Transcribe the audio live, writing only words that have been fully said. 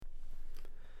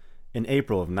In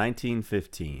April of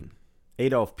 1915,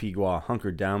 Adolphe Pequod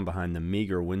hunkered down behind the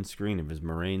meager windscreen of his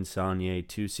Marine Saunier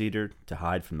two-seater to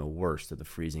hide from the worst of the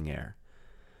freezing air.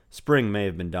 Spring may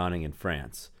have been dawning in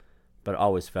France, but it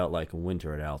always felt like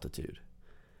winter at altitude.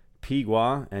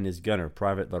 Peguod and his gunner,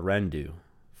 Private Larendu,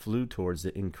 flew towards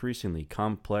the increasingly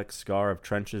complex scar of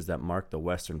trenches that marked the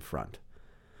Western Front.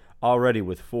 Already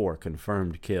with 4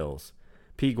 confirmed kills,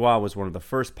 Peguod was one of the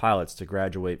first pilots to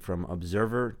graduate from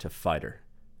observer to fighter,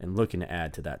 and looking to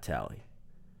add to that tally.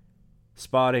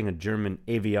 Spotting a German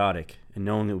aviotic and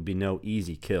knowing it would be no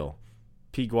easy kill,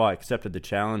 Peguod accepted the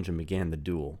challenge and began the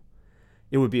duel.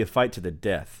 It would be a fight to the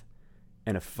death,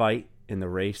 and a fight in the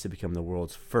race to become the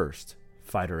world's first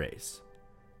fighter ace.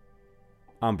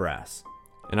 I'm Brass.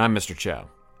 And I'm Mr. Chow.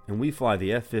 And we fly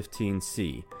the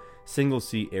F-15C,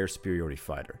 single-seat air superiority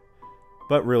fighter.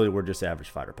 But really, we're just average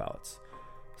fighter pilots.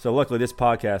 So luckily, this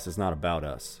podcast is not about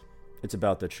us. It's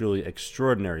about the truly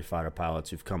extraordinary fighter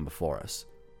pilots who've come before us.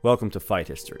 Welcome to Fight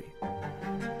History.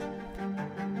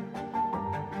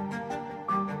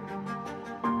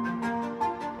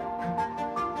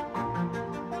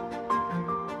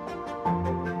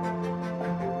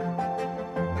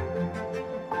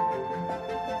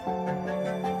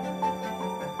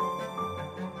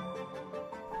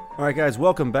 All right, guys,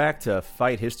 welcome back to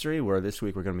Fight History, where this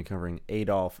week we're going to be covering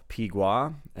Adolphe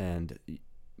Pequod, and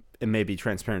it may be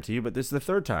transparent to you, but this is the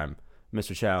third time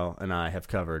Mr. Chow and I have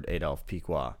covered Adolphe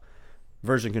Pequod.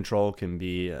 Version control can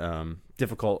be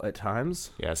difficult at times.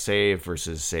 Yeah, save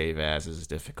versus save as is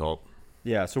difficult.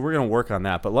 Yeah, so we're going to work on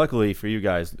that, but luckily for you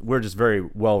guys, we're just very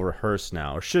well-rehearsed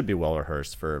now, or should be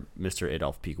well-rehearsed for Mr.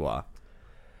 Adolphe Pequod,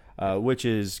 which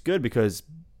is good because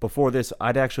before this,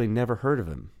 I'd actually never heard of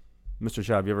him. Mr.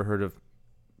 Chow, have you ever heard of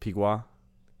Pequod?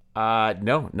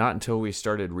 No, not until we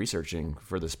started researching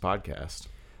for this podcast.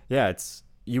 Yeah,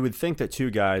 you would think that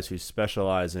two guys who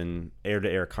specialize in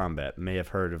air-to-air combat may have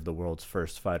heard of the world's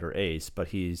first fighter ace, but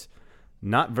he's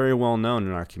not very well known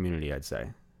in our community, I'd say.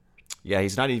 Yeah,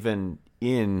 he's not even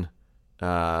in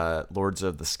Lords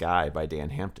of the Sky by Dan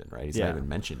Hampton, right? He's not even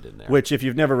mentioned in there. Which, if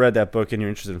you've never read that book and you're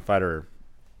interested in fighter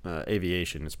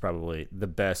aviation, it's probably the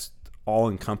best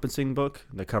all-encompassing book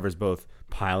that covers both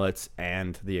pilots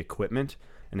and the equipment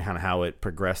and how it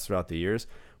progressed throughout the years,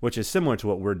 which is similar to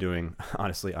what we're doing,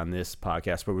 honestly, on this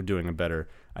podcast, but we're doing a better,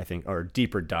 I think, or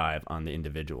deeper dive on the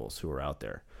individuals who are out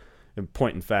there. And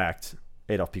point in fact,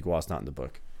 Adolphe Pequod's not in the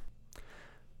book.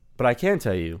 But I can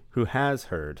tell you who has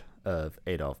heard of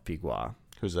Adolphe Pequod.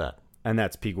 Who's that? And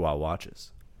that's Pequod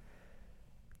Watches.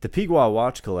 The Pequod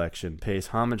Watch Collection pays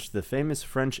homage to the famous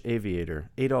French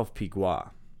aviator Adolphe Pequod.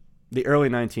 The early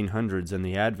 1900s and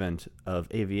the advent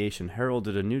of aviation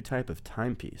heralded a new type of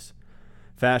timepiece.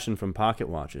 Fashioned from pocket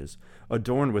watches,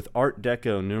 adorned with Art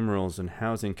Deco numerals and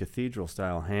housing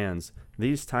cathedral-style hands,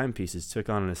 these timepieces took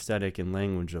on an aesthetic and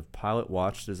language of pilot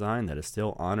watch design that is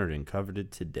still honored and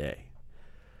coveted today.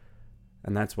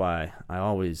 And that's why I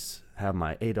always have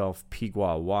my Adolphe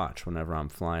Pequod watch whenever I'm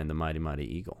flying the Mighty Mighty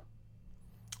Eagle.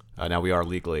 Now, we are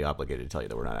legally obligated to tell you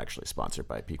that we're not actually sponsored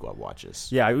by Pequod Watches.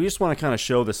 Yeah, we just want to kind of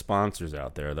show the sponsors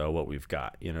out there, though, what we've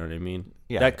got. You know what I mean?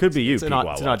 Yeah, that could be you, Pequod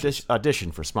Watches. It's an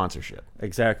audition for sponsorship.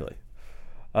 Exactly.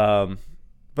 But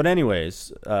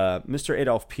anyways, Mr.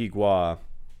 Adolphe Pequod,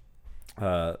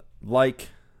 like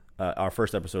our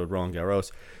first episode, Roland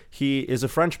Garros, he is a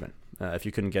Frenchman, if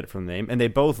you couldn't get it from the name. And they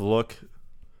both look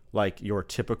like your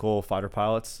typical fighter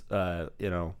pilots. There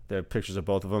are pictures of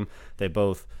both of them. They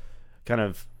both kind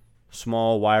of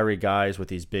small, wiry guys with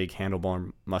these big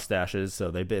handlebar mustaches, so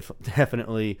they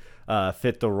definitely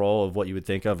fit the role of what you would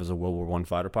think of as a World War I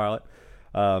fighter pilot.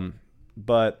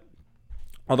 But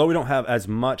although we don't have as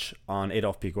much on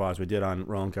Adolphe Pequod as we did on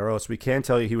Roland Garros, we can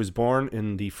tell you he was born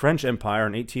in the French Empire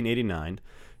in 1889.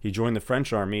 He joined the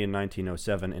French Army in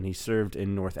 1907, and he served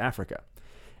in North Africa.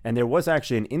 And there was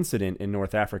actually an incident in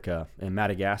North Africa, in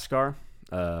Madagascar,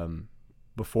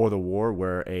 before the war,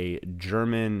 where a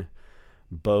German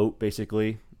boat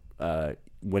basically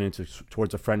went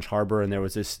towards a French harbor, and there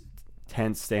was this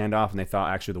tense standoff, and they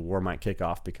thought actually the war might kick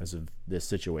off because of this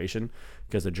situation,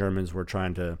 because the Germans were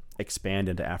trying to expand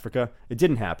into Africa. It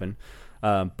didn't happen,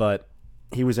 but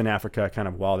he was in Africa kind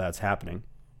of while that's happening.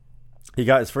 He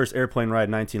got his first airplane ride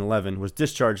in 1911, was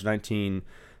discharged in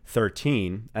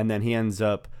 1913, and then he ends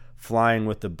up flying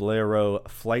with the Blériot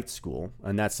Flight School,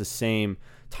 and that's the same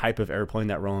type of airplane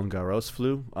that Roland Garros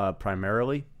flew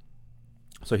primarily.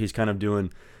 So he's kind of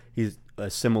he's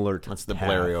a similar to That's the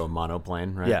Blériot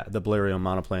monoplane, right? Yeah, the Blériot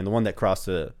monoplane, the one that crossed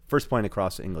the first plane to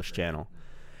cross the English Channel.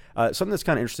 Something that's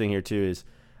kind of interesting here too is,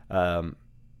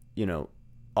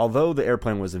 although the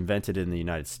airplane was invented in the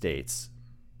United States,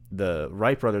 the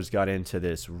Wright brothers got into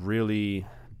this really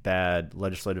bad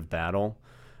legislative battle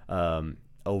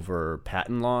over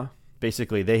patent law.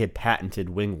 Basically, they had patented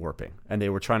wing warping, and they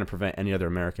were trying to prevent any other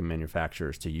American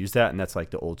manufacturers to use that, and that's like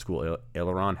the old school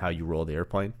aileron, how you roll the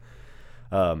airplane.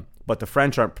 But the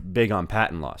French aren't big on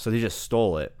patent law, so they just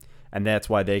stole it, and that's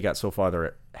why they got so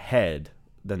farther ahead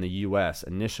than the U.S.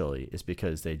 initially, is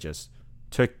because they just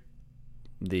took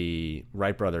the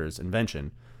Wright brothers'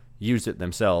 invention, used it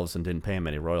themselves, and didn't pay them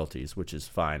any royalties, which is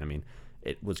fine. I mean,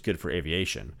 it was good for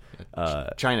aviation.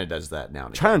 China does that now.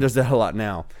 China does that a lot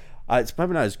now. It's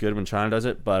probably not as good when China does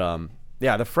it, but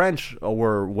yeah, the French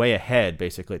were way ahead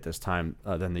basically at this time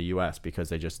than the U.S. because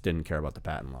they just didn't care about the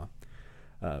patent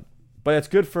law. But it's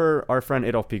good for our friend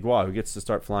Adolphe Pequod, who gets to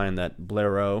start flying that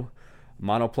Blériot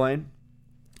monoplane,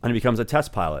 and he becomes a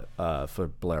test pilot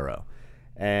for Blériot.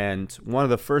 And one of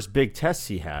the first big tests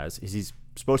he has is he's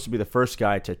supposed to be the first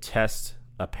guy to test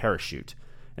a parachute.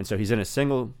 And so he's in a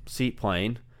single-seat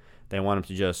plane. They want him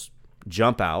to just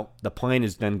jump out. The plane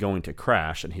is then going to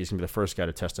crash, and he's going to be the first guy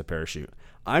to test a parachute.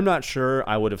 I'm not sure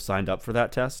I would have signed up for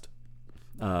that test.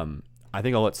 I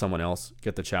think I'll let someone else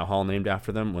get the Chow Hall named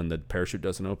after them when the parachute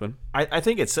doesn't open. I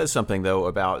think it says something, though,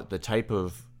 about the type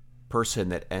of person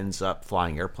that ends up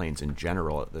flying airplanes in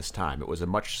general at this time. It was a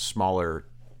much smaller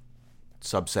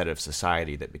subset of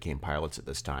society that became pilots at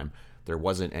this time. There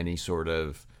wasn't any sort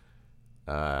of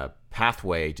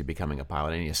pathway to becoming a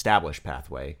pilot, any established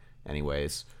pathway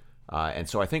anyways. And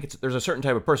so I think there's a certain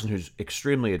type of person who's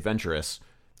extremely adventurous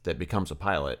that becomes a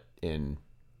pilot in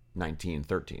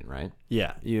 1913, right?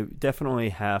 Yeah, you definitely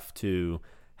have to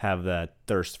have that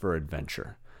thirst for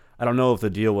adventure. I don't know if the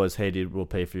deal was, hey, dude, we'll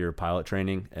pay for your pilot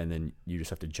training, and then you just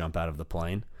have to jump out of the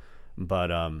plane.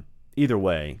 But either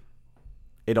way,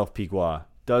 Adolphe Pequod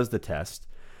does the test.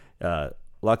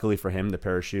 Luckily for him, the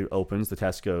parachute opens. The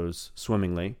test goes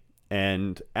swimmingly.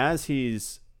 And as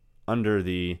he's under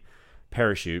the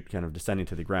parachute, kind of descending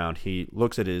to the ground, he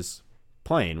looks at his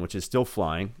plane, which is still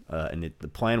flying, and the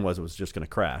plan was it was just going to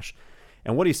crash.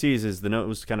 And what he sees is the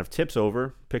nose kind of tips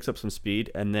over, picks up some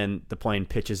speed, and then the plane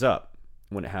pitches up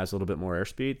when it has a little bit more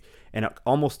airspeed, and it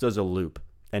almost does a loop.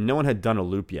 And no one had done a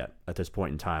loop yet at this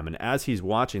point in time. And as he's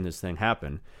watching this thing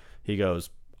happen, he goes,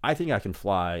 I think I can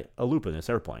fly a loop in this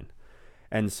airplane.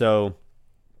 And so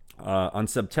on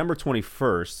September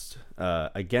 21st,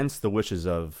 against the wishes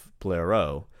of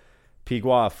Blériot,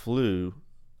 Pequod flew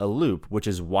a loop, which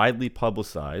is widely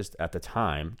publicized at the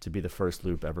time to be the first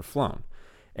loop ever flown.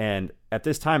 And at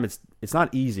this time, it's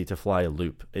not easy to fly a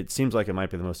loop. It seems like it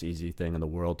might be the most easy thing in the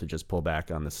world to just pull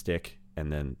back on the stick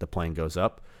and then the plane goes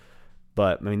up.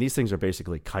 But, I mean, these things are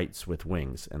basically kites with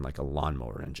wings and like a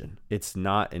lawnmower engine. It's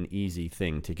not an easy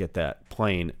thing to get that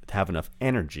plane to have enough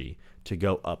energy to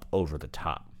go up over the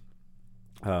top.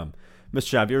 Mr.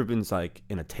 Shaw, have you ever been like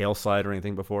in a tail slide or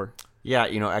anything before? Yeah,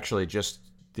 actually just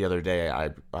the other day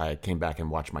I came back and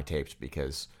watched my tapes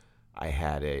because I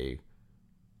had a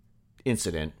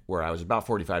incident where I was about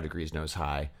 45 degrees nose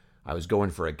high. I was going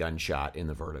for a gunshot in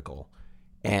the vertical,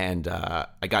 and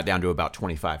I got down to about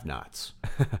 25 knots.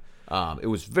 It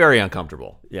was very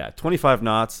uncomfortable. Yeah, 25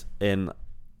 knots in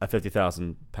a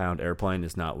 50,000-pound airplane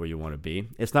is not where you want to be.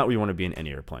 It's not where you want to be in any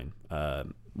airplane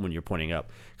when you're pointing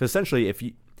up. Because essentially, if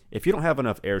you don't have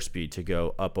enough airspeed to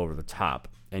go up over the top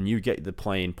and you get the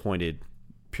plane pointed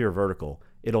pure vertical,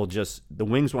 the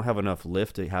wings won't have enough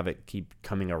lift to have it keep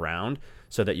coming around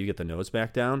so that you get the nose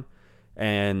back down.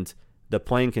 And the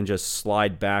plane can just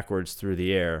slide backwards through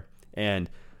the air. And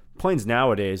planes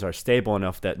nowadays are stable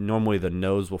enough that normally the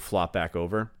nose will flop back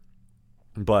over.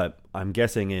 But I'm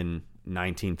guessing in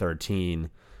 1913,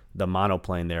 the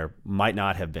monoplane there might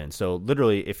not have been. So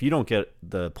literally, if you don't get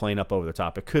the plane up over the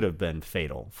top, it could have been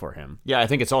fatal for him. Yeah, I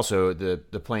think it's also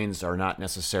the planes are not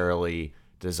necessarily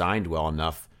designed well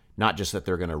enough, not just that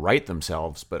they're going to right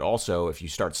themselves, but also if you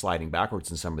start sliding backwards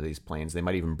in some of these planes, they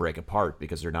might even break apart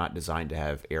because they're not designed to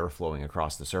have air flowing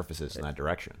across the surfaces in that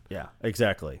direction. Yeah,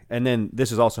 exactly. And then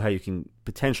this is also how you can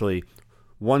potentially,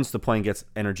 once the plane gets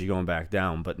energy going back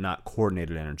down, but not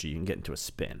coordinated energy, you can get into a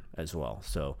spin as well.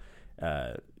 So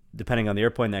depending on the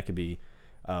airplane, that could be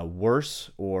worse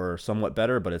or somewhat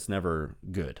better, but it's never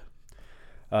good.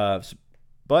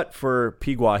 But for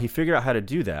Pequod, he figured out how to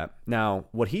do that. Now,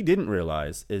 what he didn't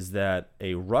realize is that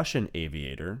a Russian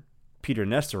aviator, Peter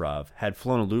Nesterov, had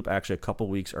flown a loop actually a couple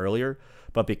weeks earlier,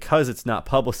 but because it's not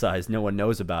publicized, no one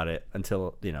knows about it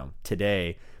until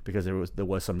today, because there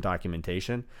was some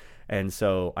documentation. And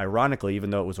so, ironically,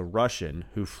 even though it was a Russian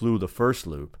who flew the first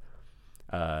loop,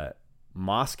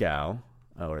 Moscow,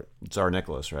 or Tsar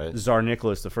Nicholas, right? Tsar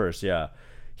Nicholas I, yeah,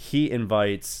 he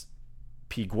invites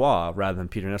Peguod rather than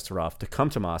Peter Nesterov to come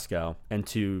to Moscow and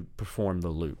to perform the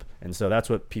loop. And so that's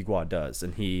what Peguod does.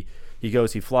 And he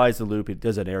flies the loop, he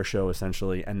does an air show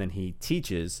essentially, and then he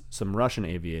teaches some Russian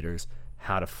aviators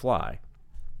how to fly.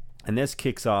 And this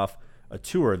kicks off a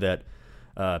tour that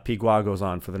Peguod goes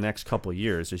on for the next couple of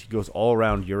years. He goes all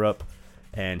around Europe,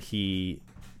 and he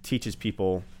teaches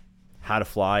people how to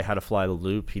fly the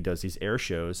loop. He does these air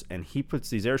shows, and he puts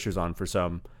these air shows on for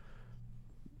some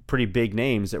pretty big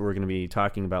names that we're going to be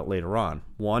talking about later on.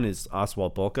 One is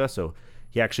Oswald Bulka. So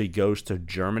he actually goes to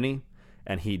Germany,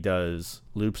 and he does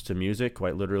loops to music,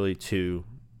 quite literally, to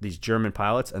these German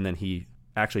pilots, and then he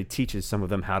actually teaches some of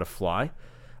them how to fly,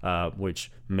 which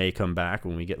may come back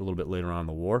when we get a little bit later on in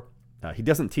the war. He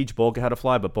doesn't teach Bulka how to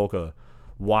fly, but Bulka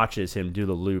watches him do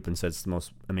the loop and says it's the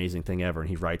most amazing thing ever, and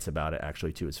he writes about it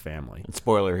actually to his family. And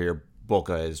spoiler here,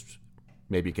 Bulka is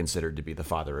maybe considered to be the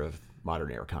father of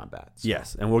modern air combat. So.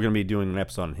 Yes, and we're going to be doing an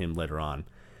episode on him later on.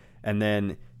 And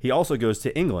then he also goes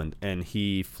to England, and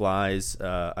he flies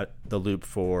the loop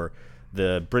for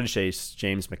the British ace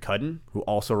James McCudden, who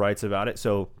also writes about it.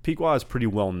 So Pequod is pretty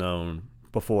well known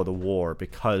before the war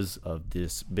because of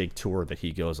this big tour that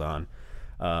he goes on.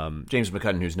 James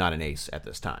McCudden, who's not an ace at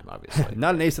this time, obviously.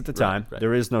 Not an ace at the time. Right.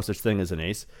 There is no such thing as an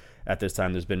ace at this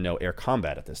time. There's been no air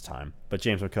combat at this time. But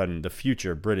James McCudden, the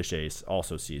future British ace,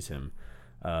 also sees him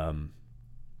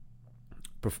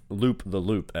loop the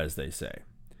loop, as they say.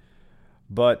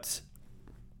 But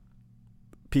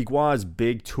Pequod's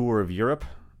big tour of Europe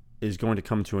is going to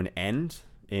come to an end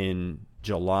in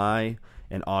July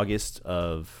and August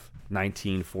of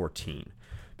 1914.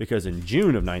 Because in June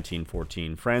of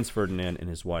 1914, Franz Ferdinand and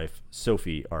his wife,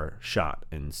 Sophie, are shot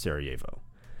in Sarajevo.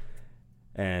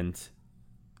 And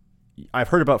I've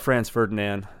heard about Franz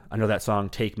Ferdinand. I know that song,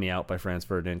 Take Me Out by Franz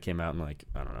Ferdinand, came out in I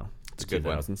don't know. It's a good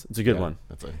one. It's a good one.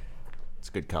 It's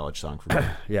a good college song for me.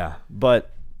 Yeah.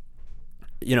 But,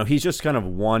 he's just kind of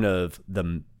one of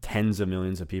the tens of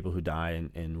millions of people who die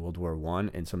in World War I.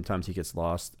 And sometimes he gets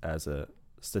lost as a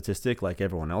statistic like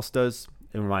everyone else does.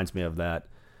 It reminds me of that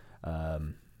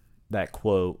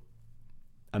quote,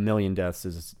 "A million deaths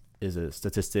is a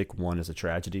statistic, one is a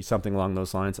tragedy," something along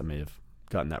those lines. I may have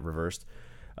gotten that reversed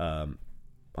on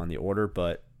the order,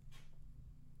 but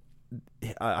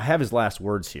I have his last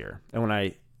words here. And when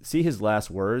I see his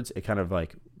last words, it kind of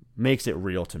makes it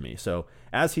real to me. So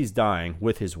as he's dying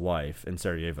with his wife in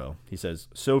Sarajevo, he says,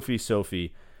 "Sophie,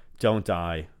 Sophie, don't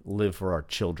die, live for our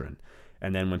children."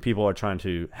 And then when people are trying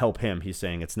to help him, he's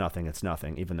saying it's nothing,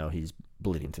 even though he's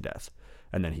bleeding to death.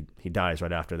 And then he dies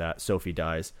right after that. Sophie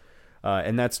dies.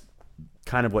 And that's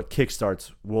kind of what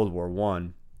kickstarts World War I.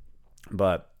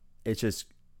 But it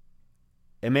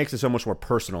makes it so much more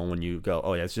personal when you go,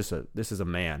 oh yeah, this is a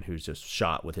man who's just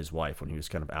shot with his wife when he was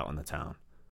kind of out in the town.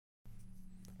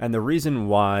 And the reason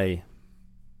why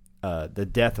the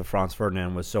death of Franz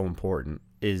Ferdinand was so important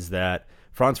is that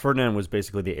Franz Ferdinand was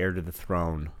basically the heir to the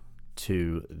throne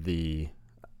to the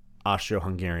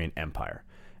Austro-Hungarian Empire.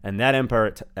 And that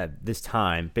empire at this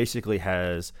time basically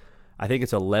has, I think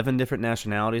it's 11 different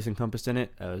nationalities encompassed in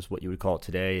it, is what you would call it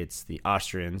today. It's the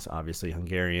Austrians, obviously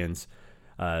Hungarians,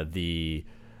 the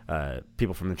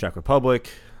people from the Czech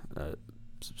Republic,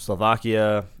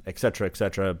 Slovakia,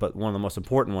 etc., but one of the most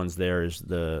important ones there is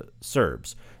the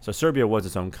Serbs. So Serbia was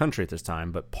its own country at this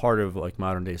time, but part of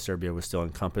modern day Serbia was still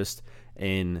encompassed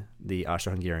in the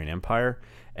Austro-Hungarian Empire,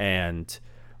 and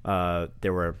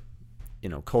there were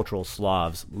cultural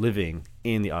Slavs living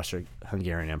in the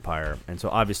Austro-Hungarian Empire. And so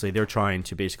obviously they're trying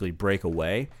to basically break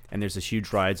away, and there's this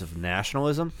huge rise of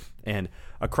nationalism. And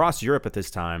across Europe at this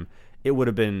time, it would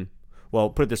have been, well,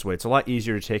 put it this way, it's a lot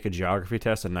easier to take a geography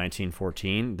test in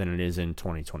 1914 than it is in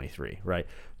 2023, right?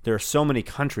 There are so many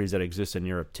countries that exist in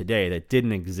Europe today that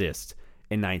didn't exist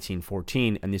in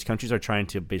 1914, and these countries are trying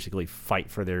to basically fight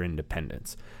for their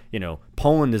independence.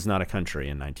 Poland is not a country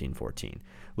in 1914.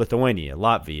 Lithuania,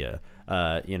 Latvia,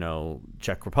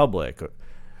 Czech Republic,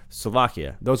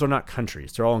 Slovakia, those are not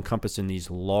countries. They're all encompassed in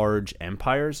these large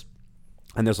empires,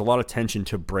 and there's a lot of tension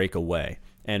to break away.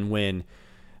 And when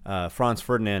Franz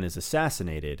Ferdinand is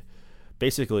assassinated,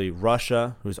 basically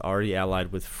Russia, who's already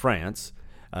allied with France,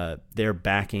 they're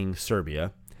backing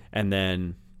Serbia, and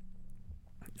then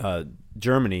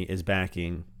Germany is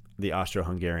backing the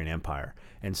Austro-Hungarian Empire.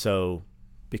 And so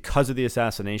because of the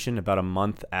assassination, about a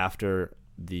month after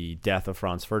the death of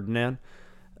Franz Ferdinand,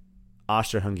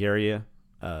 Austria-Hungary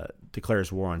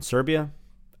declares war on Serbia,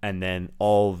 and then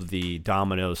all of the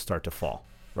dominoes start to fall,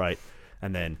 right?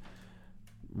 And then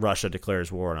Russia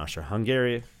declares war on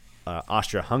Austria-Hungary,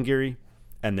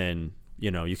 and then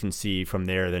you can see from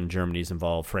there. Then Germany's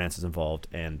involved, France is involved,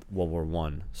 and World War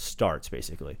I starts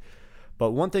basically.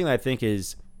 But one thing that I think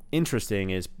is interesting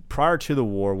is prior to the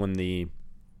war, when the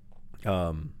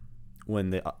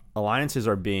alliances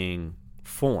are being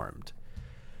formed,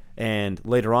 and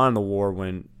later on in the war,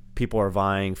 when people are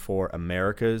vying for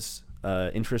America's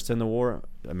interest in the war,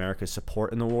 America's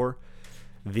support in the war,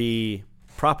 the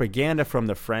propaganda from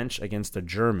the French against the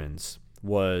Germans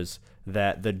was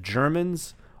that the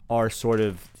Germans are sort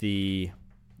of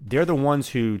they're the ones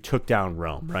who took down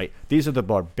Rome, right? These are the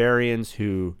barbarians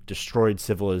who destroyed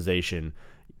civilization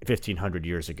 1,500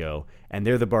 years ago, and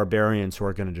they're the barbarians who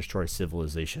are going to destroy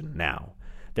civilization now.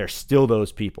 They're still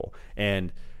those people.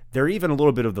 And they're even a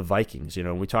little bit of the Vikings.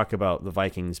 We talk about the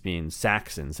Vikings being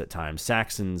Saxons at times.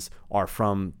 Saxons are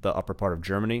from the upper part of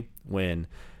Germany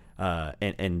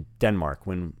and Denmark.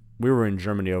 When we were in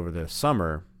Germany over the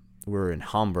summer, we were in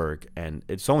Hamburg, and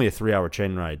it's only a 3-hour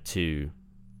train ride to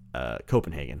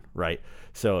Copenhagen, right?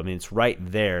 So, it's right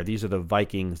there. These are the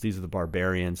Vikings. These are the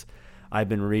barbarians. I've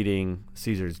been reading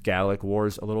Caesar's Gallic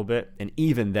Wars a little bit, and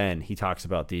even then he talks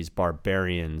about these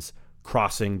barbarians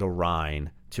crossing the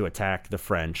Rhine to attack the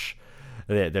French.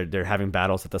 They're having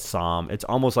battles at the Somme. It's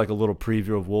almost like a little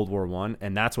preview of World War I,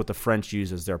 and that's what the French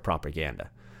use as their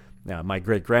propaganda. Now, my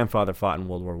great-grandfather fought in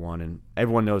World War I, and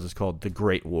everyone knows it's called the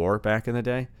Great War back in the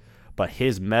day, but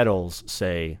his medals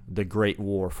say the Great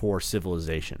War for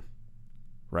Civilization,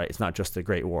 right? It's not just the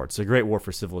Great War. It's the Great War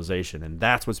for Civilization, and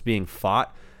that's what's being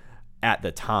fought at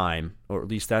the time, or at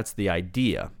least that's the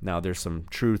idea. Now, there's some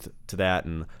truth to that,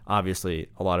 and obviously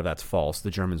a lot of that's false. The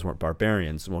Germans weren't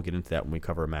barbarians, and we'll get into that when we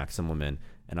cover Max Immelmann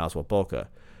and Oswald Boelcke.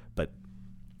 But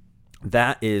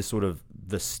that is sort of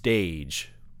the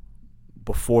stage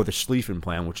before the Schlieffen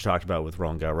Plan, which we talked about with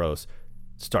Roland Garros,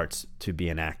 starts to be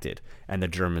enacted, and the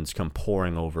Germans come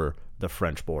pouring over the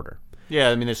French border.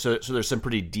 Yeah, so there's some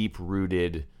pretty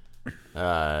deep-rooted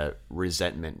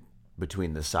resentment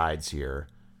between the sides here.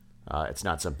 It's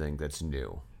not something that's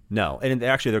new. No, and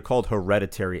actually they're called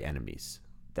hereditary enemies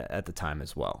at the time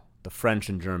as well. The French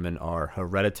and German are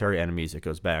hereditary enemies. It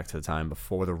goes back to the time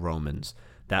before the Romans.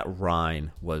 That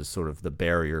Rhine was sort of the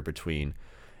barrier between.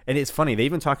 And it's funny, they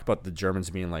even talk about the Germans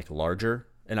being like larger.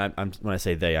 And I'm when I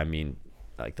say they, I mean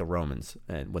like the Romans.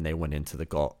 And when they went into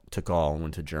Gaul and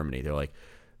went to Germany, they're like,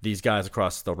 these guys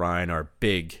across the Rhine are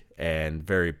big and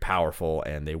very powerful,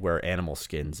 and they wear animal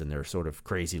skins, and they're sort of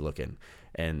crazy looking.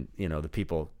 And, the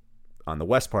people on the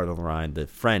west part of the Rhine, the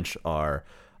French, are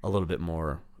a little bit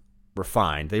more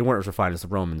refined. They weren't as refined as the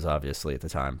Romans, obviously, at the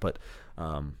time. But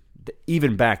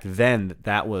even back then,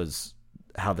 that was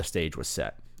how the stage was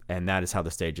set. And that is how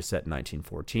the stage is set in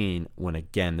 1914, when,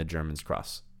 again, the Germans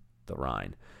cross the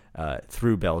Rhine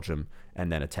through Belgium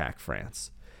and then attack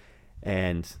France.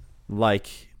 And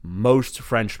like most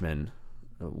Frenchmen,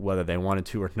 whether they wanted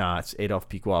to or not, Adolphe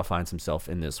Pequod finds himself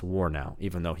in this war now,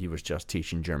 even though he was just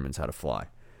teaching Germans how to fly.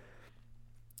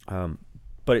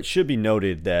 But it should be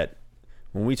noted that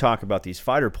when we talk about these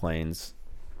fighter planes,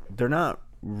 they're not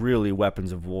really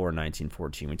weapons of war in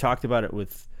 1914. We talked about it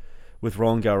with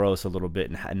Roland Garros a little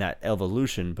bit and that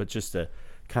evolution, but just to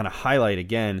kind of highlight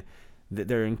again,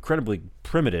 they're incredibly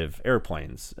primitive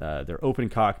airplanes. They're open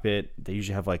cockpit. They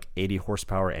usually have like 80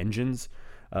 horsepower engines.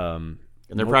 And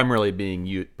they're primarily being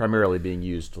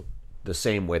used the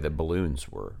same way that balloons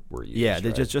were used. Yeah,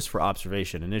 they're right? just for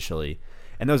observation initially.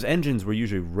 And those engines were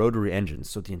usually rotary engines,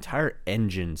 so the entire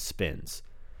engine spins,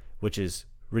 which is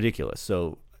ridiculous.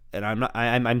 So, and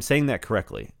I'm saying that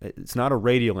correctly. It's not a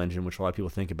radial engine, which a lot of people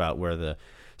think about, where the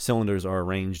cylinders are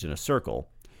arranged in a circle.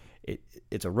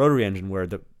 It's a rotary engine where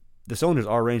the cylinders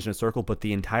are arranged in a circle, but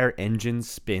the entire engine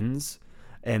spins,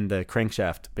 and the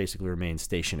crankshaft basically remains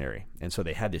stationary. And so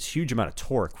they had this huge amount of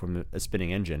torque from a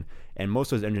spinning engine, and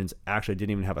most of those engines actually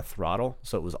didn't even have a throttle,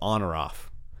 so it was on or off.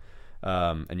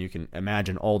 And you can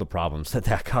imagine all the problems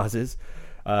that causes.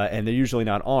 And they're usually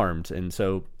not armed, and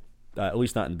so at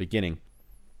least not in the beginning.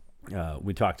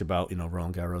 We talked about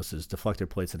Roland Garros's deflector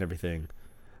plates and everything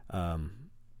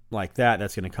like that.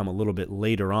 That's going to come a little bit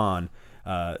later on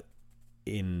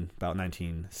in about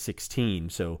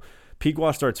 1916. So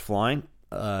Pequod starts flying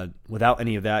without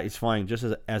any of that. He's flying just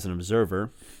as an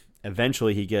observer.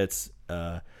 Eventually, he gets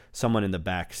someone in the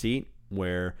back seat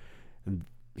where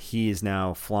he is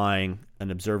now flying an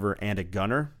observer and a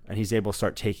gunner, and he's able to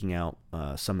start taking out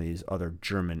some of these other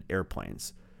German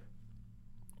airplanes.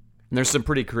 And there's some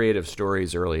pretty creative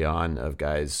stories early on of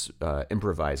guys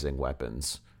improvising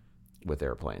weapons with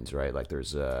airplanes, right? Like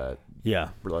there's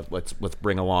let's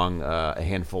bring along a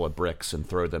handful of bricks and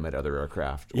throw them at other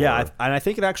aircraft. And I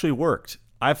think it actually worked.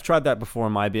 I've tried that before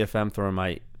in my BFM, throwing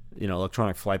my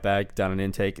electronic flight bag down an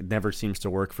intake. It never seems to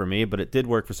work for me, but it did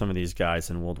work for some of these guys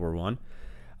in World War I.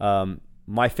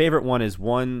 My favorite one is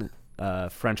one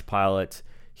French pilot,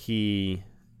 he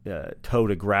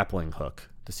towed a grappling hook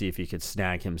to see if he could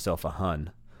snag himself a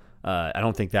Hun. I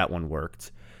don't think that one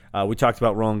worked. We talked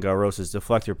about Roland Garros'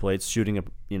 deflector plates. Shooting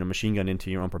a machine gun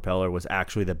into your own propeller was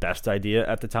actually the best idea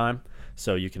at the time.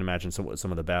 So you can imagine what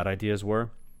some of the bad ideas were.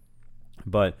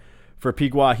 But for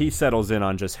Peguod, he settles in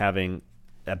on just having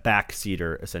a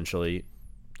backseater, essentially,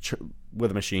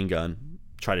 with a machine gun,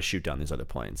 try to shoot down these other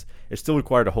planes. It still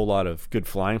required a whole lot of good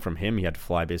flying from him. He had to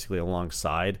fly basically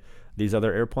alongside these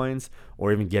other airplanes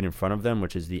or even get in front of them,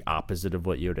 which is the opposite of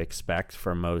what you would expect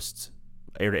from most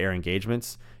air-to-air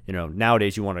engagements.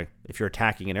 Nowadays if you're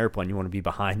attacking an airplane, you want to be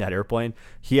behind that airplane.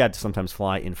 He had to sometimes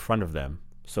fly in front of them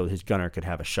so his gunner could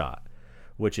have a shot,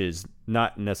 which is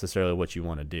not necessarily what you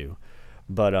want to do.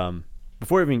 But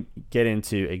before we even get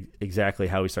into exactly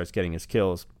how he starts getting his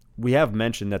kills, we have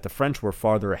mentioned that the French were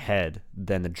farther ahead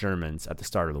than the Germans at the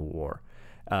start of the war.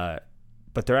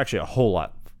 But they're actually a whole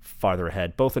lot farther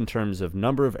ahead, both in terms of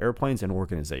number of airplanes and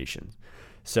organization.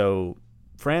 So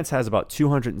France has about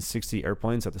 260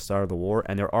 airplanes at the start of the war,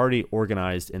 and they're already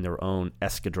organized in their own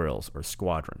escadrilles or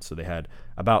squadrons. So they had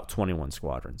about 21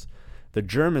 squadrons. The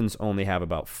Germans only have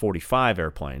about 45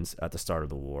 airplanes at the start of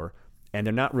the war, and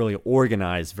they're not really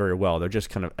organized very well. They're just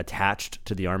kind of attached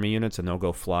to the army units, and they'll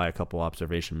go fly a couple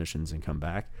observation missions and come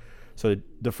back. So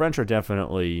the French are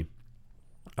definitely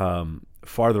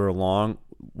farther along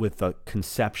with the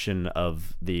conception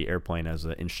of the airplane as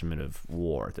an instrument of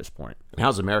war at this point.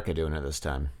 How's America doing at this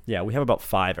time? Yeah, we have about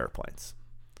 5 airplanes.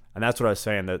 And that's what I was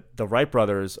saying, that the Wright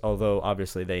brothers, although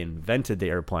obviously they invented the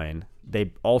airplane,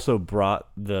 they also brought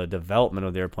the development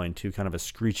of the airplane to kind of a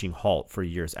screeching halt for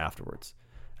years afterwards.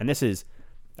 And this is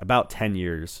about 11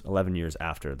 years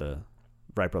after the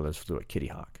Wright brothers flew at Kitty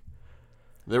Hawk.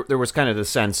 There was kind of the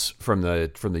sense from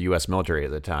the U.S. military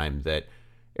at the time that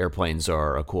airplanes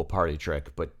are a cool party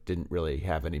trick, but didn't really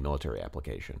have any military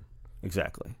application.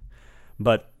 Exactly.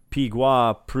 But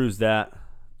Peguod proves that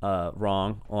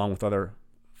wrong, along with other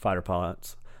fighter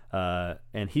pilots.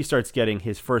 And he starts getting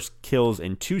his first kills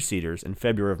in two-seaters in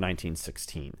February of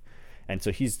 1916. And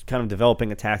so he's kind of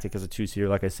developing a tactic as a two-seater.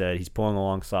 Like I said, he's pulling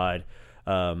alongside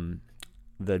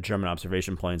the German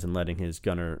observation planes and letting his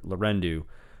gunner, Larendu,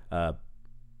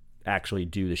 actually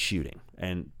do the shooting.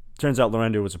 And turns out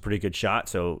Larendu was a pretty good shot,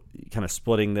 so kind of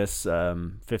splitting this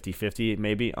 50-50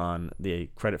 maybe on the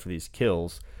credit for these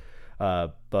kills.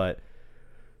 But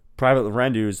Private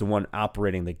Larendu is the one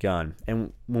operating the gun.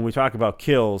 And when we talk about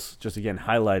kills, just again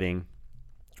highlighting,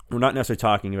 we're not necessarily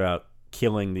talking about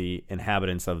killing the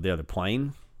inhabitants of the other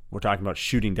plane. We're talking about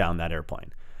shooting down that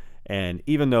airplane. And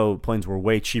even though planes were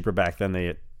way cheaper back then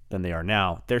than they are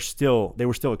now, they were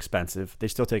still expensive. They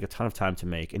still take a ton of time to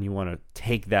make, and you want to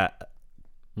take that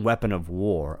weapon of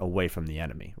war away from the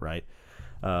enemy, right?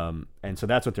 And so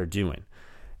that's what they're doing.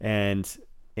 And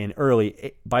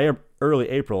by early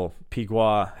April,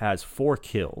 Peguod has 4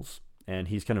 kills, and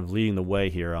he's kind of leading the way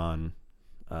here on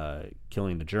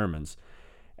killing the Germans.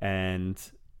 And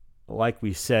like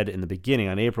we said in the beginning,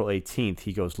 on April 18th,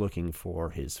 he goes looking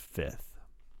for his 5th.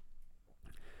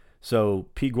 So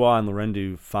Peguod and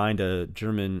Larendu find a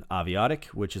German Aviatik,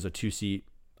 which is a 2-seat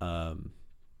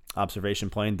observation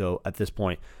plane, though at this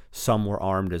point some were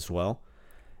armed as well.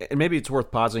 And maybe it's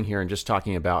worth pausing here and just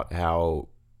talking about how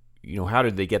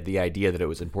did they get the idea that it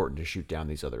was important to shoot down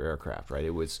these other aircraft, right?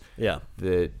 It was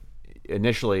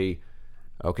initially,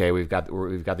 okay, we've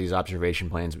got these observation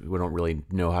planes, we don't really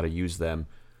know how to use them,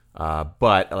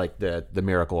 but like the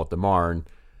Miracle at the Marne,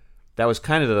 that was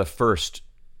kind of the first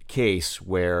case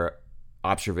where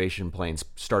observation planes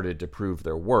started to prove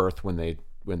their worth when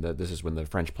the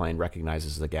French plane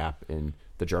recognizes the gap in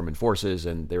the German forces,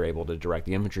 and they're able to direct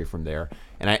the infantry from there.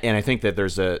 And I think that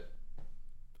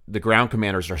the ground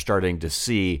commanders are starting to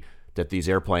see that these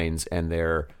airplanes and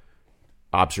their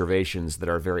observations that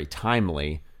are very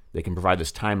timely, they can provide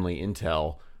this timely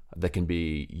intel that can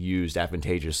be used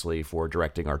advantageously for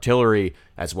directing artillery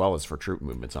as well as for troop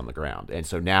movements on the ground. And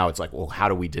so now it's like, well, how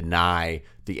do we deny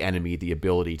the enemy the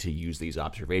ability to use these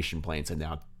observation planes? And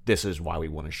now this is why we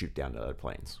want to shoot down other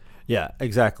planes. Yeah,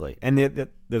 exactly. And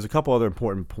there's a couple other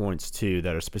important points, too,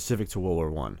 that are specific to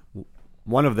World War I.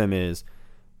 One of them is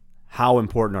how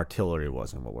important artillery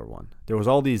was in World War I. There was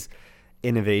all these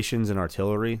innovations in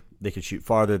artillery. They could shoot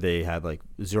farther. They had like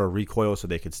zero recoil, so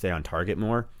they could stay on target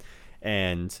more.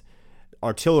 And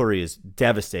artillery is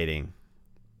devastating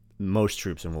most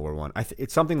troops in World War I.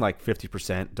 It's something like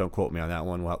 50%. Don't quote me on that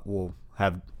one.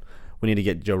 We need to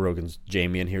get Joe Rogan's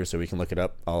Jamie in here so we can look it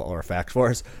up, all our facts for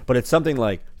us. But it's something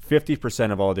like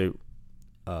 50% of all the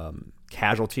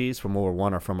casualties from World War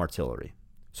I are from artillery.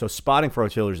 So spotting for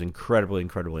artillery is incredibly,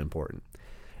 incredibly important.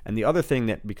 And the other thing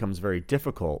that becomes very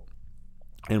difficult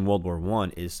in World War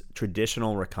I is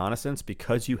traditional reconnaissance,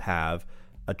 because you have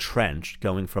a trench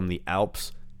going from the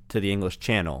Alps to the English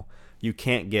Channel. You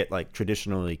can't get, like,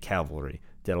 traditionally cavalry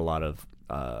did a lot of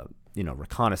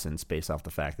reconnaissance based off the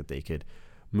fact that they could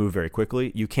move very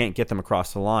quickly. You can't get them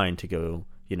across the line to go,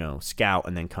 scout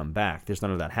and then come back. There's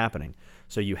none of that happening.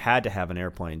 So you had to have an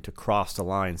airplane to cross the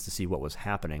lines to see what was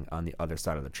happening on the other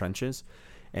side of the trenches.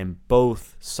 And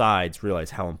both sides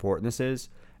realize how important this is,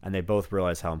 and they both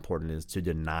realize how important it is to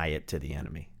deny it to the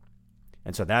enemy.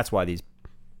 And so that's why these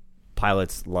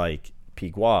pilots like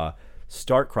Peguod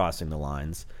start crossing the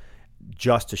lines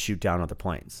just to shoot down other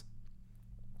planes.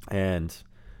 And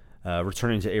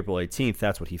returning to April 18th,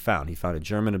 that's what he found. He found a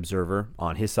German observer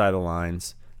on his side of the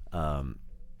lines,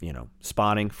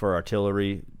 spotting for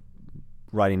artillery,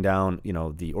 writing down,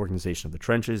 the organization of the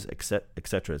trenches, et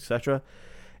cetera, et cetera.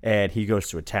 And he goes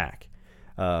to attack.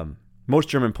 Most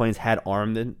German planes had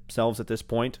armed themselves at this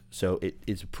point, so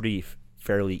it's a pretty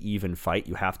fairly even fight.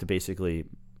 You have to basically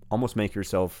almost make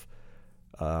yourself,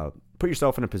 put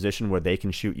yourself in a position where they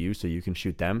can shoot you so you can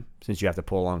shoot them, since you have to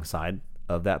pull alongside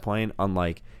of that plane,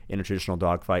 unlike in a traditional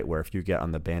dogfight where if you get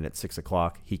on the band at 6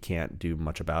 o'clock, he can't do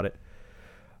much about it.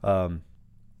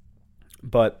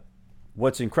 But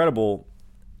what's incredible,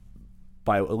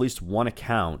 by at least one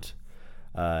account,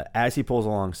 as he pulls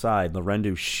alongside,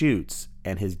 Larendu shoots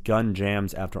and his gun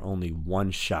jams after only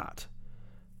one shot.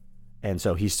 And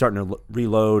so he's starting to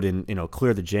reload and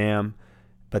clear the jam,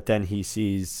 but then he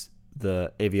sees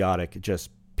the aviotic just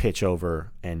pitch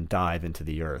over and dive into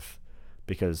the earth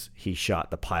because he shot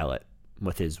the pilot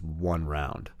with his one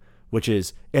round, which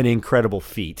is an incredible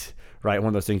feat, right? One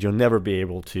of those things you'll never be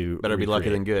able to Better be lucky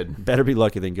than good. Better be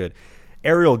lucky than good.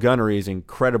 Aerial gunnery is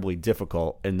incredibly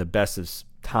difficult in the best of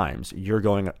times. You're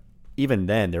going, even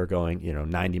then, they're going,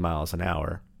 90 miles an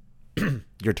hour.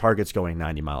 Your target's going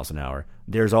 90 miles an hour.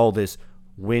 There's all this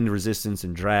wind resistance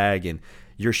and drag, and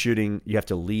you're shooting, you have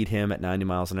to lead him at 90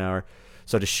 miles an hour.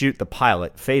 So to shoot the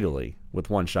pilot fatally with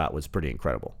one shot was pretty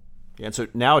incredible. Yeah, and so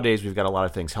nowadays we've got a lot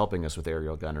of things helping us with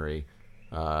aerial gunnery.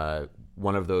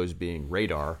 One of those being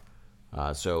radar.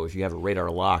 So if you have a radar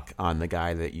lock on the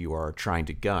guy that you are trying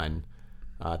to gun,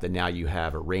 then now you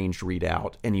have a ranged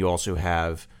readout, and you also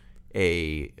have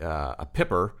a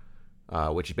pipper,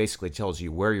 which basically tells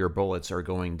you where your bullets are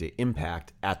going to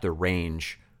impact at the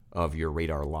range of your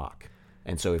radar lock.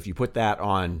 And so if you put that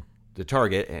on the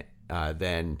target,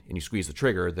 and you squeeze the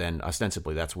trigger, then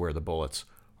ostensibly that's where the bullets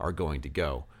are going to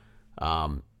go.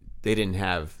 They didn't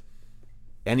have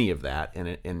any of that,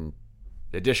 and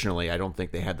additionally, I don't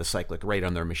think they had the cyclic rate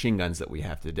on their machine guns that we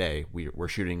have today. We're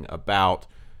shooting about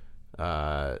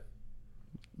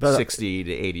 60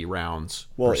 to 80 rounds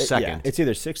per second. Yeah, it's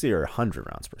either 60 or 100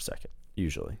 rounds per second,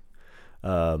 usually.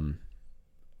 So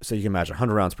you can imagine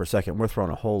 100 rounds per second. We're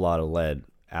throwing a whole lot of lead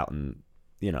out in,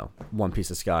 one piece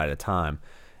of sky at a time.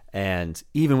 And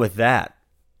even with that,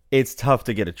 it's tough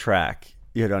to get a track.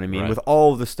 You know what I mean? Right. With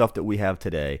all of the stuff that we have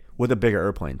today, with a bigger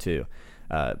airplane too.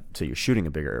 So you're shooting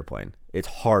a bigger airplane. It's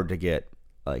hard to get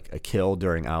like a kill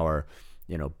during our,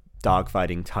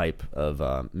 dogfighting type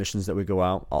of missions that we go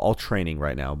out. All training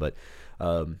right now, but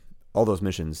all those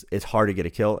missions, it's hard to get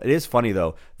a kill. It is funny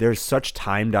though. There's such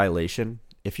time dilation.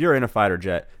 If you're in a fighter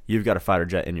jet, you've got a fighter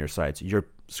jet in your sights. You're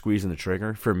squeezing the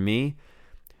trigger. For me,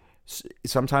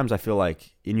 sometimes I feel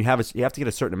like, and you have to get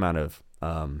a certain amount of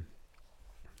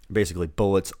basically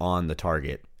bullets on the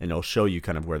target, and it'll show you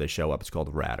kind of where they show up. It's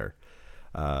called radar,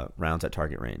 rounds at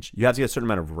target range. You have to get a certain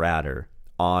amount of radar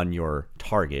on your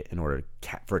target in order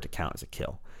for it to count as a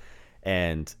kill.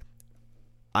 And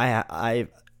I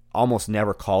almost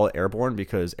never call it airborne,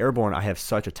 because airborne, I have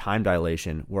such a time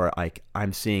dilation where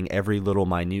I'm seeing every little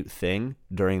minute thing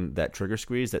during that trigger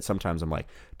squeeze that sometimes I'm like,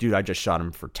 dude, I just shot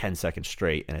him for 10 seconds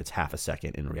straight, and it's half a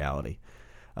second in reality.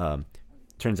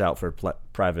 Turns out for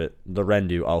Private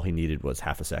Larendu, all he needed was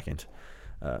half a second,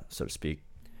 so to speak.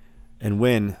 And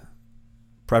when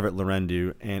Private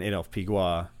Larendu and Adolphe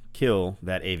Pequod kill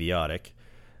that aviotic,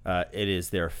 it is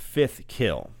their 5th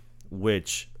kill,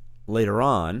 which later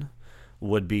on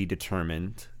would be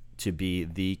determined to be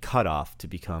the cutoff to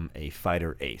become a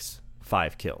fighter ace.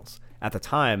 5 kills. At the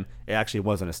time, it actually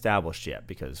wasn't established yet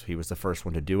because he was the first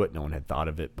one to do it. No one had thought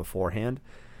of it beforehand.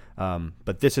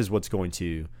 But this is what's going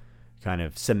to kind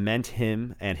of cement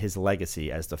him and his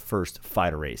legacy as the first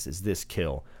fighter ace, is this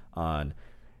kill on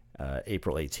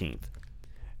April 18th.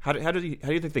 How do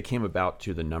you think they came about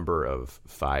to the number of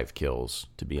 5 kills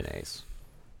to be an ace?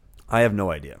 I have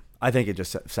no idea. I think it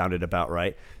just sounded about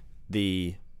right.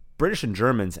 The British and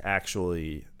Germans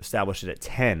actually established it at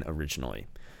 10 originally.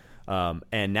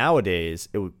 And nowadays,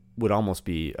 would almost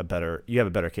be you have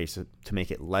a better case to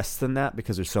make it less than that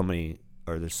because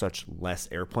there's such less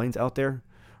airplanes out there,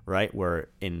 right? Where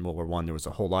in World War I there was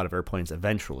a whole lot of airplanes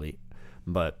eventually,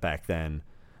 but back then,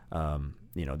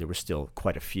 there were still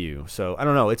quite a few. So I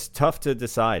don't know. It's tough to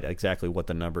decide exactly what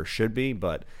the number should be,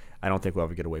 but I don't think we'll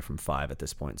ever get away from 5 at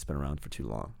this point. It's been around for too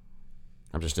long.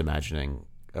 I'm just imagining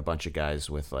a bunch of guys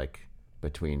with like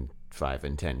between 5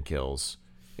 and 10 kills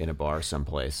in a bar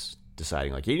someplace,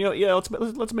 deciding like,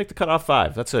 let's make the cutoff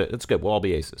 5. That's good. We'll all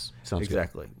be aces. Sounds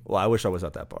exactly. Good. Well, I wish I was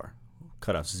at that bar.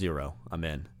 Cutoff 0. I'm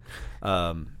in.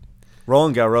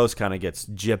 Roland Garros kind of gets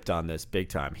gypped on this big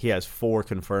time. He has 4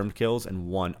 confirmed kills and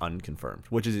 1 unconfirmed,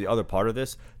 which is the other part of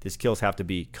this. These kills have to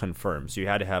be confirmed. So you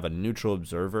had to have a neutral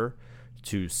observer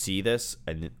to see this,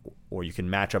 or you can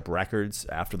match up records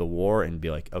after the war and be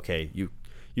like, okay, you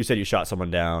said you shot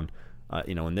someone down,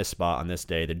 in this spot on this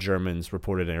day. The Germans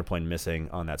reported an airplane missing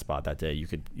on that spot that day. You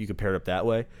could pair it up that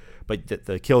way, but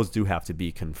the kills do have to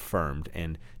be confirmed,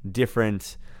 and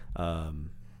different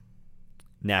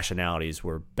nationalities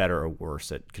were better or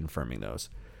worse at confirming those.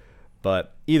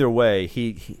 But either way,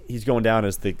 he's going down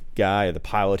as the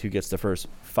pilot who gets the first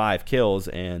 5 kills,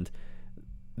 and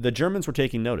the Germans were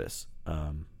taking notice.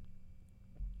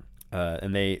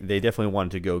 And they definitely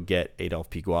wanted to go get Adolphe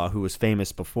Pequod, who was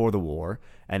famous before the war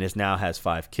and now has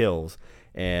 5 kills.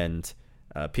 And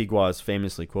Pequod is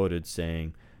famously quoted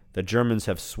saying, "The Germans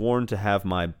have sworn to have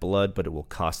my blood, but it will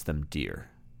cost them dear."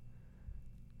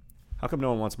 How come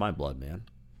no one wants my blood, man?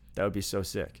 That would be so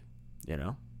sick,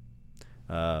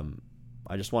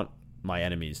 I just want my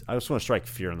enemies. I just want to strike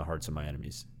fear in the hearts of my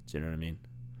enemies. Do you know what I mean?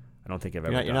 I don't think I've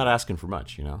ever. You're not asking for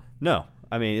much, No,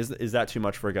 I mean, is that too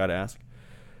much for a guy to ask?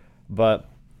 But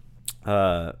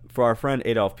for our friend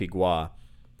Adolphe Pequod,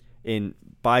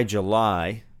 by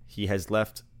July he has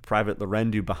left Private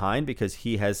Larendu behind because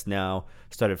he has now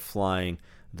started flying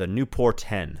the Newport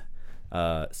 10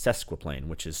 sesquiplane,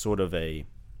 which is sort of a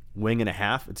wing and a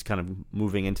half. It's kind of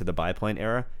moving into the biplane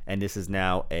era, and this is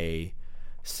now a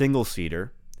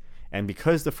single-seater. And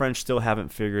because the French still haven't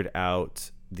figured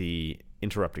out the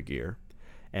interrupter gear,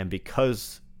 and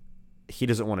because he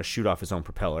doesn't want to shoot off his own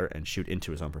propeller and shoot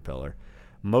into his own propeller,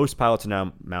 most pilots are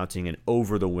now mounting an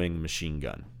over-the-wing machine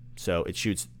gun. So it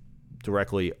shoots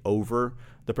directly over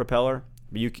the propeller.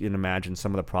 But you can imagine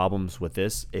some of the problems with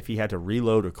this. If he had to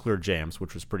reload or clear jams,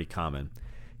 which was pretty common,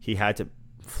 he had to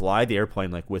fly the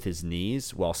airplane like with his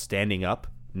knees while standing up,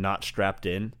 not strapped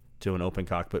in to an open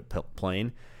cockpit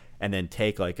plane, and then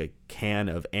take like a can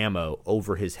of ammo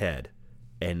over his head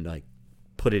and like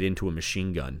put it into a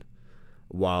machine gun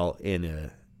while in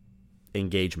a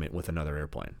engagement with another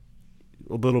airplane.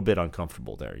 A little bit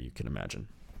uncomfortable there, you can imagine.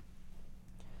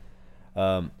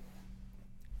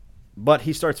 But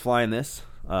he starts flying this,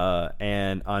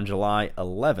 and on July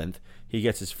 11th, he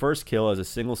gets his first kill as a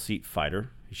single-seat fighter.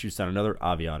 He shoots down another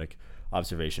avionic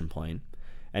observation plane,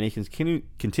 and he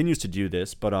continues to do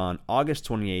this, but on August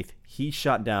 28th, he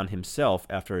shot down himself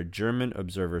after a German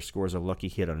observer scores a lucky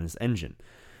hit on his engine.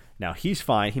 Now, he's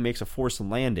fine. He makes a forced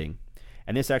landing,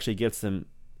 and this actually gives them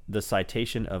the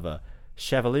citation of a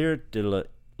Chevalier de la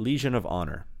Legion of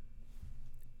Honor.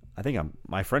 I think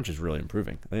my French is really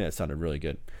improving. I think that sounded really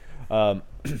good. And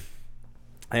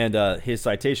his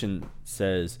citation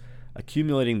says,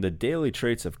 accumulating the daily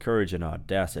traits of courage and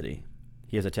audacity,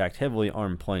 he has attacked heavily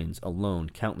armed planes alone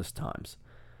countless times.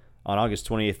 On August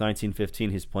 28, 1915,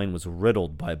 his plane was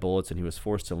riddled by bullets and he was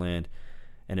forced to land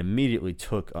and immediately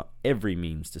took every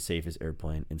means to save his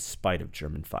airplane in spite of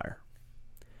German fire.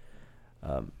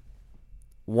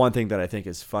 One thing that I think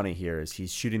is funny here is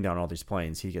he's shooting down all these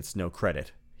planes. He gets no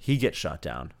credit. He gets shot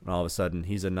down, and all of a sudden,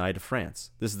 he's a Knight of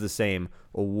France. This is the same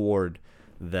award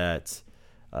that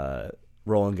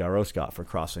Roland Garros got for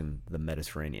crossing the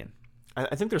Mediterranean.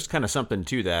 I think there's kind of something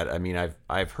to that. I mean,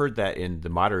 I've heard that in the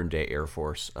modern day Air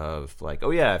Force of like,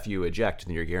 oh yeah, if you eject,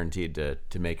 then you're guaranteed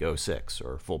to make 06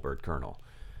 or full bird colonel.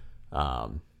 Yeah.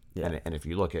 And if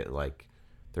you look at like,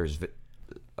 there's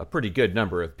a pretty good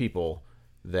number of people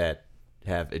that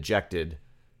have ejected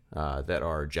that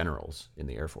are generals in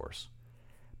the Air Force.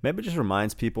 Maybe it just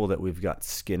reminds people that we've got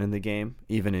skin in the game,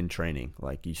 even in training.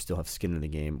 Like, you still have skin in the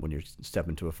game when you step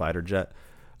into a fighter jet.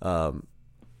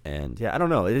 And, yeah, I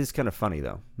don't know. It is kind of funny,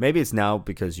 though. Maybe it's now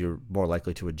because you're more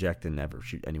likely to eject than ever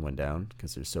shoot anyone down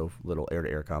because there's so little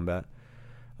air-to-air combat.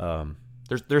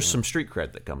 There's some street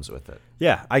cred that comes with it.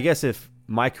 Yeah, I guess if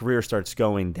my career starts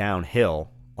going downhill,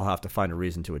 I'll have to find a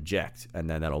reason to eject, and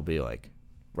then that'll be, like,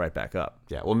 right back up.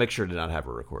 Yeah, we'll make sure to not have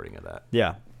a recording of that.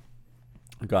 Yeah.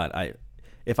 God,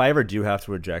 if I ever do have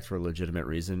to eject for a legitimate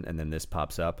reason and then this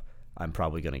pops up, I'm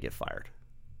probably going to get fired.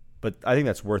 But I think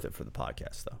that's worth it for the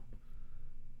podcast, though.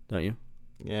 don't you?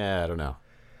 Yeah, I don't know.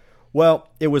 Well,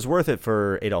 it was worth it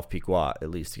for Adolphe Pequod, at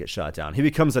least, to get shot down. He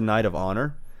becomes a Knight of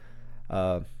Honor.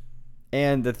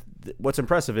 And what's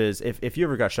impressive is if you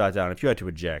ever got shot down, if you had to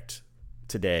eject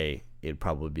today, it'd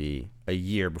probably be a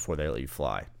year before they let you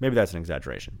fly. Maybe that's an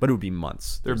exaggeration, but it would be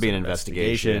months. There'd be an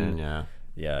investigation. Yeah.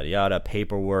 Yada, yada,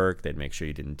 paperwork. They'd make sure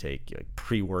you didn't take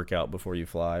pre-workout before you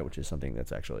fly, which is something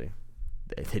that's actually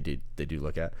they do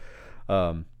look at.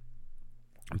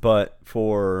 But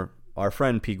for our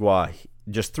friend Peguod,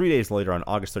 just 3 days later, on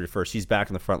August 31st, he's back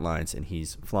in the front lines, and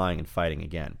he's flying and fighting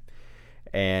again.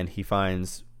 And he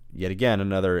finds, yet again,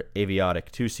 another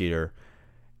aviotic two-seater.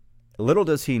 Little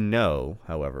does he know,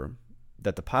 however,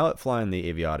 that the pilot flying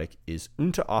the aviotic is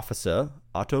Unteroffizier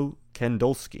Otto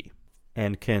Kendolski.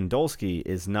 And Kendolski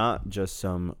is not just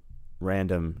some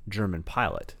random German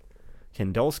pilot.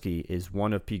 Kendolski is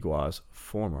one of Peguod's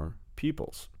former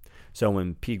pupils. So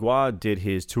when Peguod did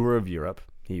his tour of Europe,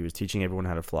 he was teaching everyone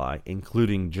how to fly,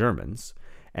 including Germans,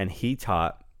 and he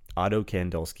taught Otto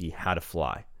Kendolski how to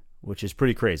fly, which is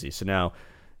pretty crazy. So now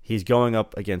he's going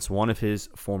up against one of his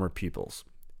former pupils.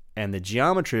 And the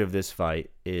geometry of this fight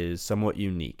is somewhat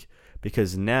unique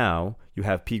because now you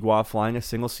have Peguod flying a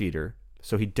single-seater,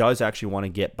 so he does actually want to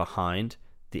get behind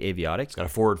the aviotic. He's got a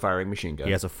forward-firing machine gun.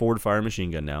 He has a forward-firing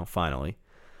machine gun now, finally.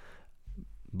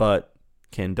 But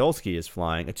Kendolski is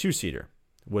flying a two-seater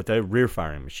with a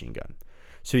rear-firing machine gun.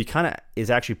 So he kind of is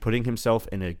actually putting himself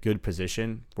in a good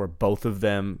position where both of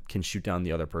them can shoot down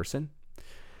the other person.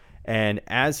 And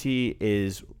as he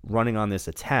is running on this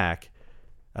attack,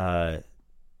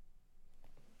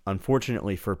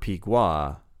 unfortunately for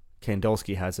Peguod,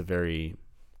 Kendolski has a very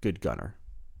good gunner,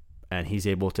 and he's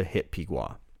able to hit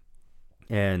Peguod.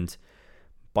 And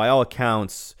by all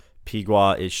accounts,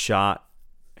 Peguod is shot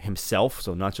himself,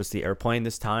 so not just the airplane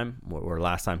this time, where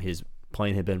last time his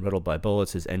plane had been riddled by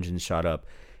bullets, his engine shot up.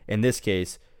 In this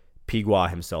case, Peguod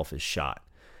himself is shot,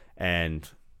 and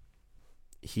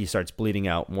he starts bleeding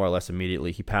out more or less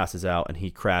immediately. He passes out, and he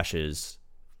crashes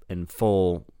in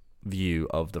full view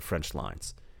of the French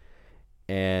lines.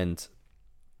 And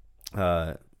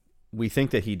we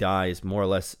think that he dies more or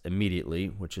less immediately,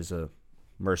 which is a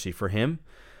mercy for him.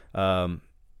 And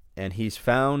he's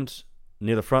found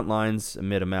near the front lines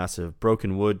amid a mass of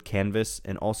broken wood, canvas,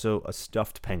 and also a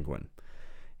stuffed penguin.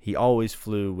 He always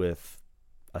flew with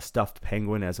a stuffed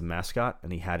penguin as a mascot,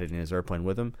 and he had it in his airplane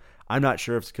with him. I'm not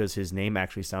sure if it's because his name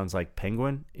actually sounds like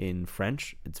penguin in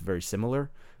French. It's very similar,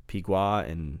 Peguod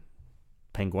and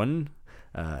penguin.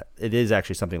 It is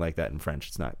actually something like that in French.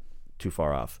 It's not too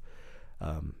far off.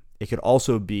 It could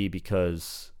also be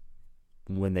because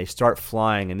when they start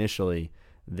flying initially,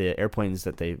 the airplanes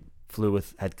that they flew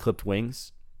with had clipped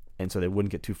wings, and so they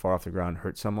wouldn't get too far off the ground and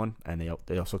hurt someone, and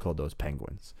they also called those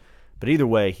penguins. But either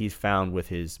way, he's found with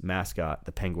his mascot,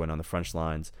 the penguin, on the French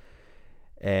lines.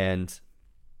 And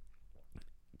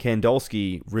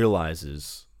Kendolski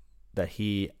realizes that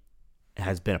he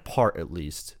has been a part, at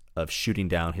least, of shooting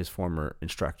down his former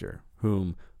instructor,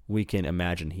 whom we can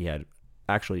imagine he had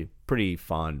actually pretty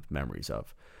fond memories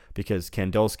of. Because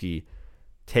Kendolski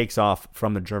takes off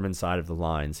from the German side of the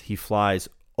lines. He flies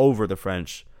over the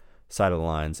French side of the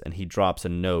lines, and he drops a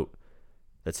note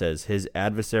that says, "His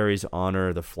adversaries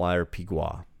honor the flyer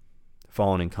Peguod,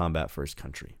 fallen in combat for his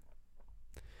country."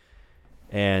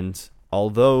 And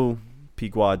although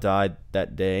Peguod died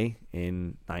that day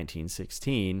in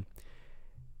 1916,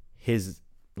 his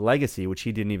legacy, which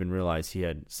he didn't even realize he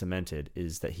had cemented,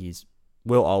 is that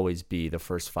will always be the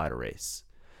first fighter ace.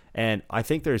 And I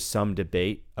think there's some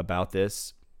debate about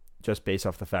this just based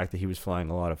off the fact that he was flying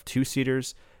a lot of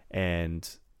two-seaters,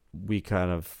 and we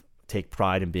kind of take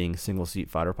pride in being single-seat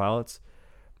fighter pilots.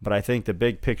 But I think the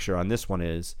big picture on this one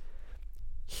is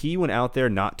he went out there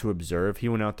not to observe. He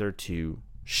went out there to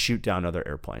shoot down other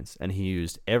airplanes, and he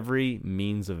used every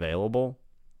means available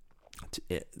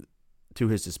to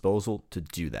his disposal to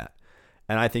do that.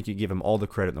 And I think you give him all the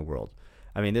credit in the world.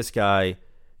 I mean, this guy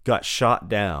got shot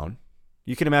down.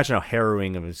 You can imagine how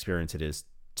harrowing of an experience it is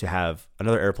to have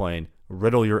another airplane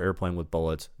riddle your airplane with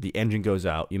bullets. The engine goes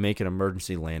out. You make an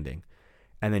emergency landing.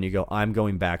 And then you go, I'm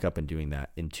going back up and doing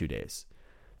that in 2 days,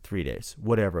 3 days,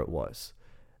 whatever it was.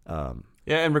 Yeah,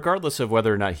 and regardless of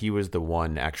whether or not he was the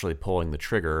one actually pulling the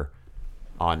trigger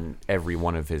on every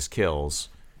one of his kills,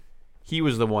 he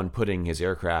was the one putting his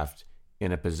aircraft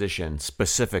in a position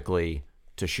specifically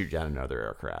to shoot down another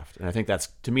aircraft. And I think that's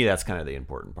kind of the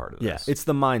important part of this. Yeah, it's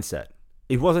the mindset.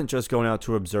 It wasn't just going out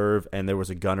to observe and there was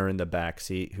a gunner in the back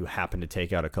seat who happened to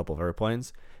take out a couple of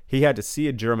airplanes. He had to see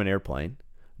a German airplane,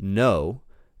 know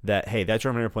that, hey, that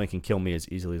German airplane can kill me as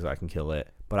easily as I can kill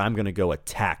it, but I'm going to go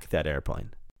attack that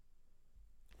airplane.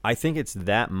 I think it's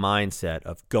that mindset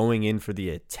of going in for the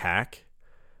attack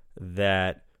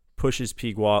that pushes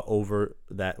Peguod over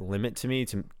that limit to me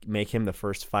to make him the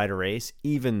first fighter ace,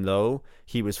 even though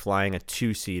he was flying a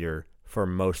two-seater for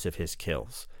most of his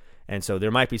kills. And so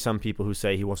there might be some people who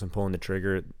say he wasn't pulling the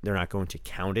trigger. They're not going to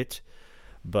count it.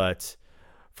 But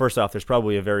first off, there's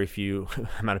probably a very few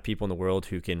amount of people in the world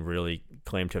who can really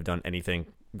claim to have done anything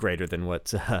greater than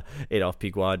what Adolphe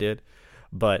Pequod did.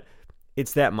 But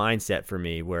it's that mindset for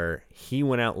me where he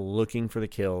went out looking for the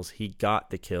kills, he got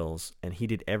the kills, and he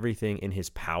did everything in his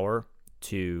power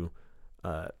to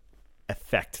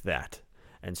affect that.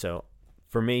 And so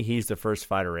for me, he's the first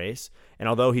fighter ace. And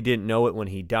although he didn't know it when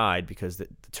he died because the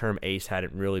term ace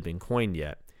hadn't really been coined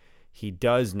yet, he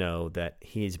does know that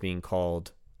he is being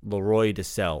called Le Roi de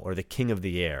Selle, or the King of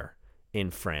the Air,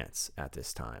 in France at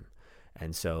this time.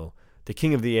 And so the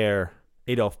King of the Air,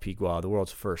 Adolphe Pequod, the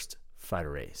world's first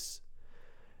fighter ace.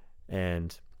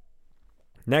 And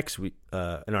next week,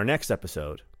 in our next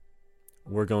episode,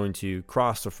 we're going to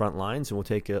cross the front lines and we'll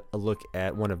take a look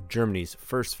at one of Germany's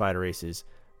first fighter aces,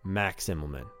 Max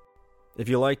Immelmann. If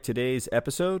you liked today's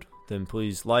episode, then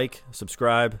please like,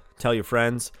 subscribe, tell your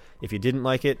friends. If you didn't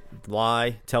like it,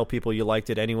 lie, tell people you liked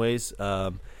it anyways.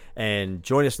 And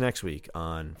join us next week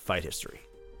on Fight History.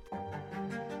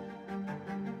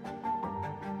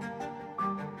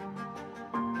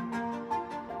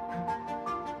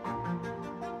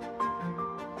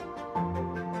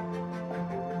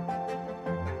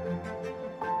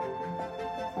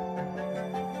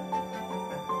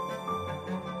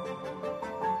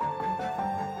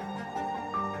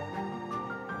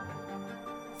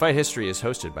 Fight History is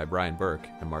hosted by Brian Burke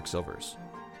and Mark Silvers.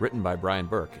 Written by Brian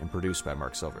Burke and produced by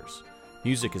Mark Silvers.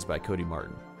 Music is by Cody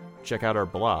Martin. Check out our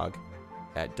blog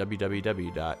at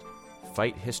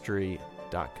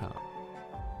www.fighthistory.com.